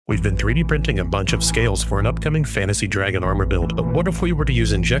We've been 3D printing a bunch of scales for an upcoming fantasy dragon armor build, but what if we were to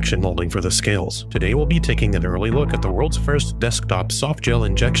use injection molding for the scales? Today we'll be taking an early look at the world's first desktop soft gel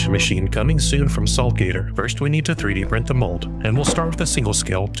injection machine coming soon from SALTGATOR. First we need to 3D print the mold, and we'll start with a single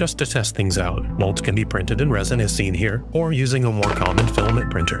scale just to test things out. Molds can be printed in resin as seen here, or using a more common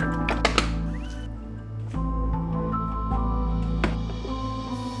filament printer.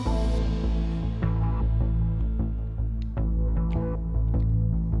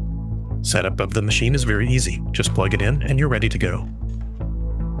 Setup of the machine is very easy, just plug it in and you're ready to go.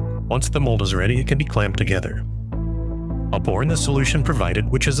 Once the mold is ready, it can be clamped together. I'll pour in the solution provided,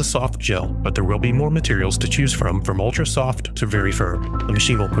 which is a soft gel, but there will be more materials to choose from ultra soft to very firm. The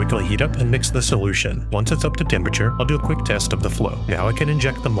machine will quickly heat up and mix the solution. Once it's up to temperature, I'll do a quick test of the flow. Now I can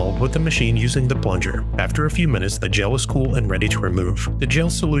inject the mold with the machine using the plunger. After a few minutes, the gel is cool and ready to remove. The gel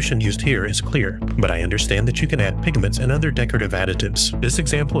solution used here is clear, but I understand that you can add pigments and other decorative additives. This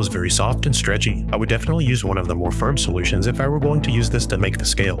example is very soft and stretchy. I would definitely use one of the more firm solutions if I were going to use this to make the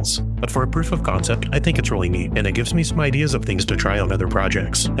scales. But for a proof of concept, I think it's really neat, and it gives me some ideas of things to try on other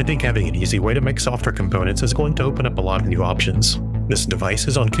projects. I think having an easy way to make softer components is going to open up a lot of new options. This device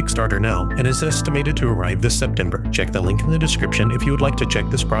is on Kickstarter now and is estimated to arrive this September. Check the link in the description if you would like to check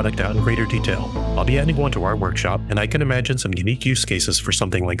this product out in greater detail. I'll be adding one to our workshop, and I can imagine some unique use cases for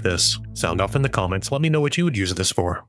something like this. Sound off in the comments, let me know what you would use this for.